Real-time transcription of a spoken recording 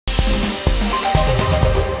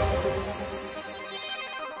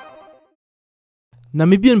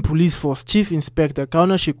Namibian Police Force Chief Inspector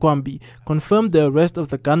Kauna Shikwambi confirmed the arrest of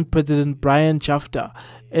the gun president Brian Chafta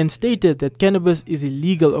and stated that cannabis is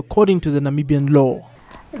illegal according to the Namibian law.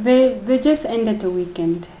 They just ended the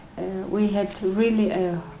weekend. We had really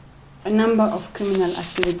a number of criminal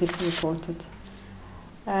activities reported.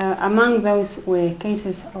 Among those were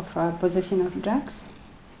cases of possession of drugs,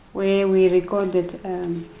 where we recorded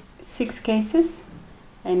 6 cases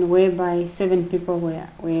and whereby 7 people were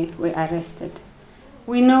arrested.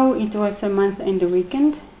 We know it was a month-end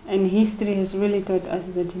weekend, and history has really taught us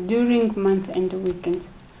that during month-end weekends,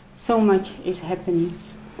 so much is happening.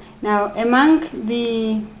 Now, among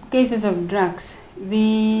the cases of drugs,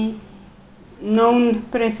 the known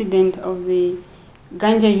president of the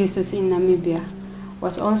Ganja Users in Namibia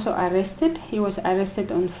was also arrested. He was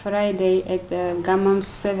arrested on Friday at the Gamam's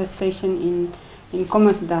service station in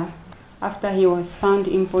Kommersdal, after he was found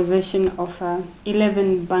in possession of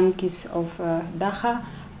 11 bunkies of dacha,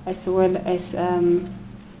 as well as a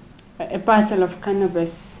parcel of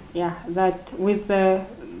cannabis. That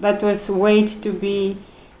was weighed to be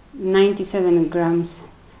 97 grams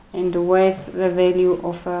and worth the value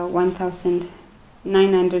of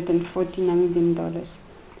 1,940 Namibian dollars.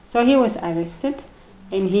 So he was arrested,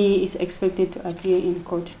 and he is expected to appear in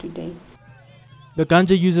court today. The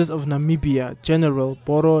Ganja Users of Namibia, General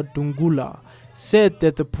Boro Dungula, said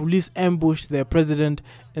that the police ambushed their president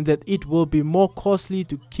and that it will be more costly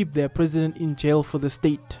to keep their president in jail for the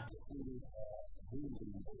state.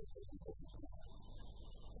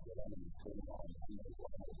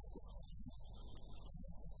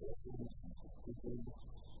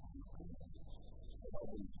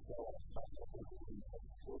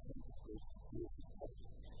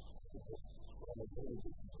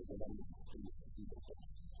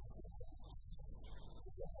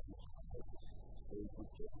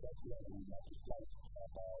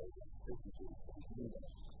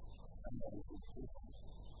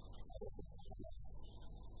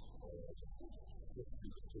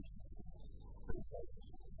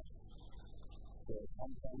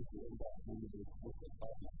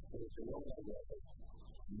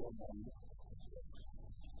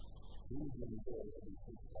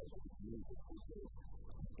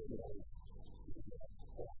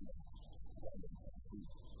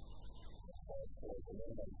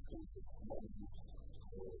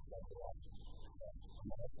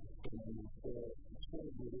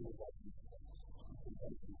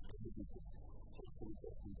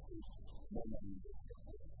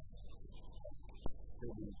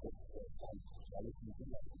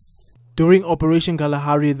 During Operation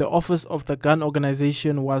Kalahari, the office of the gun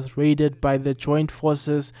organization was raided by the joint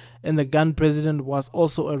forces, and the gun president was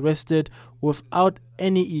also arrested without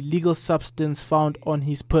any illegal substance found on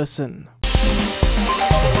his person.